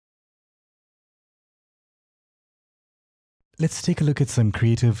let's take a look at some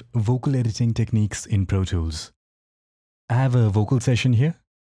creative vocal editing techniques in Pro Tools. I have a vocal session here.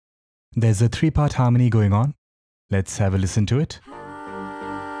 There's a 3-part harmony going on. Let's have a listen to it.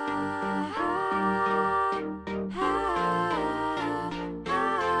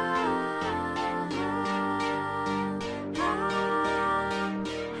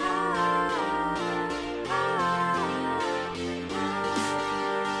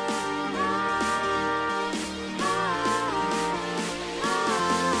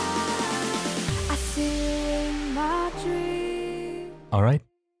 Alright,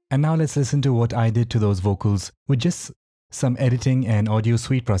 and now let's listen to what I did to those vocals with just some editing and audio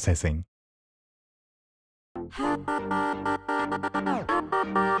suite processing.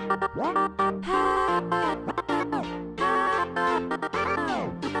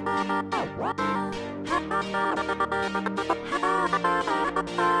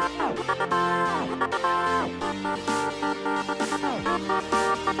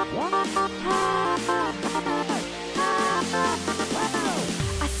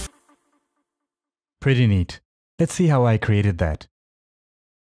 Pretty neat. Let's see how I created that.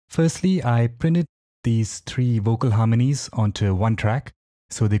 Firstly, I printed these 3 vocal harmonies onto one track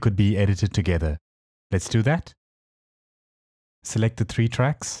so they could be edited together. Let's do that. Select the 3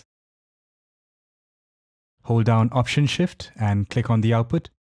 tracks. Hold down Option Shift and click on the output.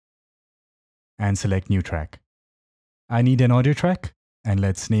 And select New Track. I need an audio track and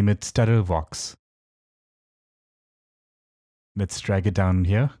let's name it Stutter Vox. Let's drag it down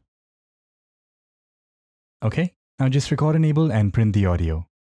here. Okay, now just record enable and print the audio.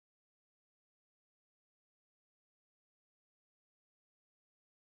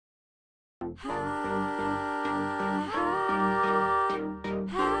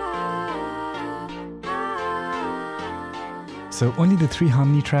 So only the 3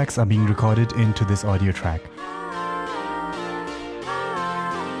 harmony tracks are being recorded into this audio track.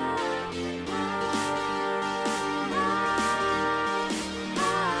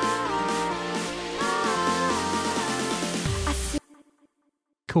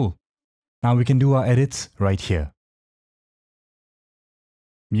 Cool. Now we can do our edits right here.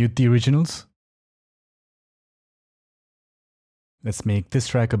 Mute the originals. Let's make this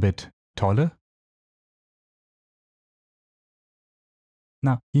track a bit taller.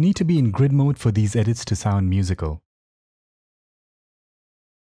 Now, you need to be in grid mode for these edits to sound musical.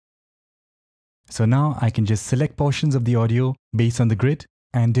 So now I can just select portions of the audio based on the grid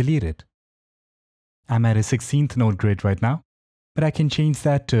and delete it. I'm at a 16th note grid right now, but I can change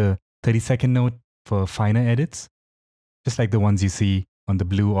that to 32nd note for finer edits, just like the ones you see on the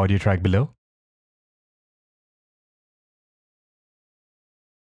blue audio track below.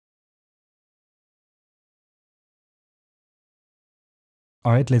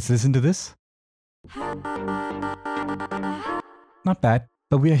 Alright, let's listen to this. Not bad,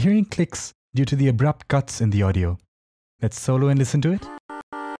 but we are hearing clicks due to the abrupt cuts in the audio. Let's solo and listen to it.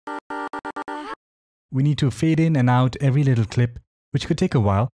 We need to fade in and out every little clip, which could take a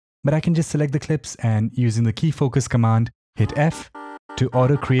while, but I can just select the clips and using the key focus command, hit F to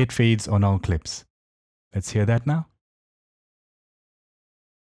auto create fades on all clips. Let's hear that now.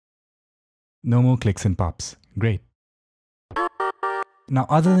 No more clicks and pops. Great. Now,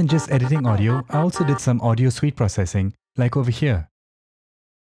 other than just editing audio, I also did some audio suite processing, like over here.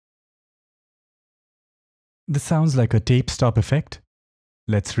 This sounds like a tape stop effect.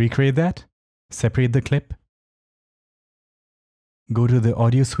 Let's recreate that. Separate the clip. Go to the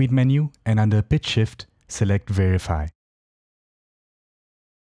audio suite menu and under pitch shift, select verify.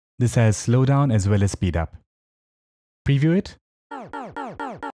 This has slow down as well as speed up. Preview it.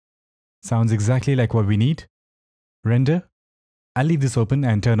 Sounds exactly like what we need. Render. I'll leave this open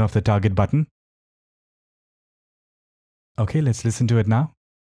and turn off the target button. Okay, let's listen to it now.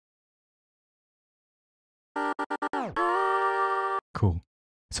 Cool.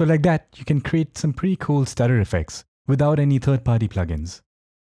 So like that, you can create some pretty cool stutter effects without any third-party plugins.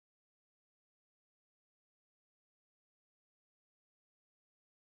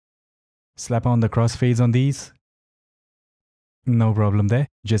 Slap on the crossfades on these. No problem there,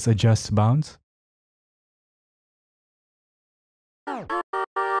 just adjust bounds.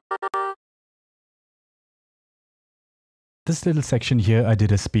 This little section here I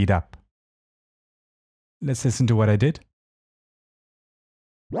did a speed up. Let's listen to what I did.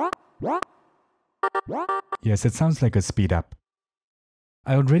 Yes, it sounds like a speed up.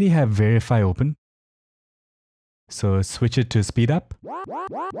 I already have verify open. So switch it to speed up.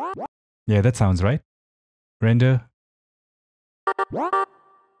 Yeah, that sounds right. Render.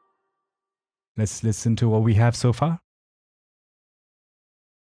 Let's listen to what we have so far.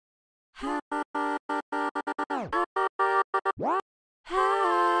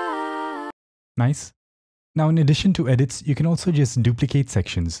 Nice. Now, in addition to edits, you can also just duplicate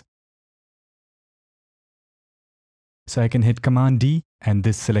sections. So I can hit Command D and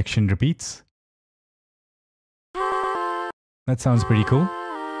this selection repeats. That sounds pretty cool.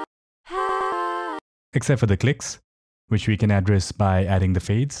 Except for the clicks, which we can address by adding the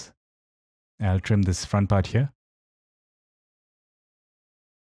fades. I'll trim this front part here.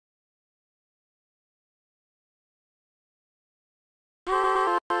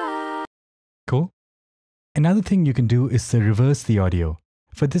 Cool. Another thing you can do is to reverse the audio.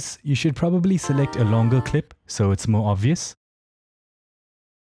 For this, you should probably select a longer clip so it's more obvious.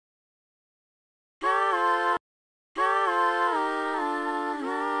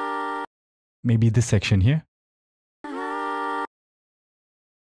 Maybe this section here.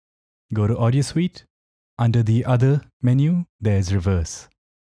 Go to Audio Suite. Under the Other menu, there's Reverse.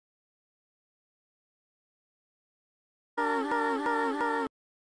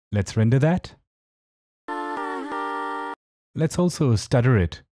 Let's render that. Let's also stutter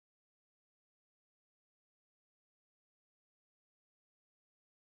it.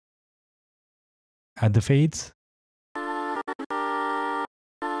 Add the fades.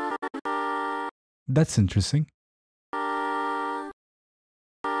 That's interesting.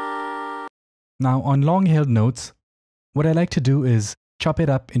 Now on long-held notes, what I like to do is chop it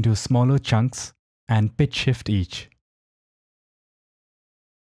up into smaller chunks and pitch shift each.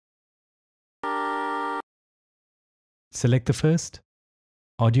 Select the first,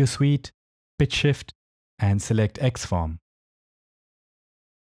 Audio Suite, Pitch Shift, and select X form.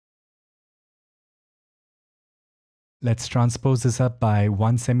 Let's transpose this up by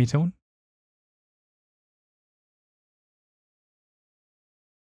 1 semitone.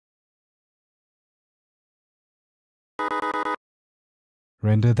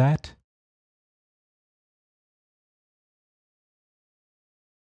 Render that.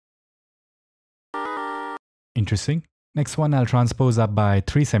 Interesting. Next one I'll transpose up by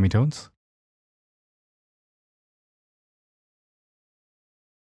 3 semitones.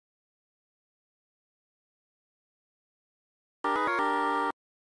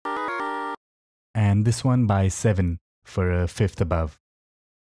 And this one by 7 for a fifth above.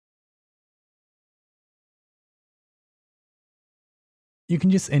 You can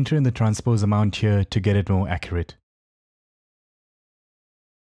just enter in the transpose amount here to get it more accurate.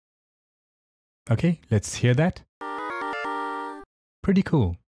 Okay, let's hear that. Pretty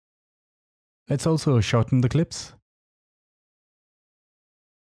cool. Let's also shorten the clips.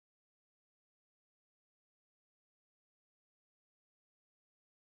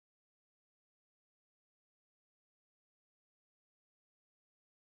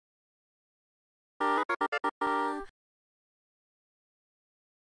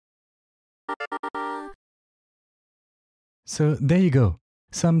 So there you go.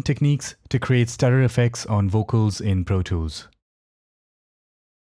 Some techniques to create stutter effects on vocals in Pro Tools.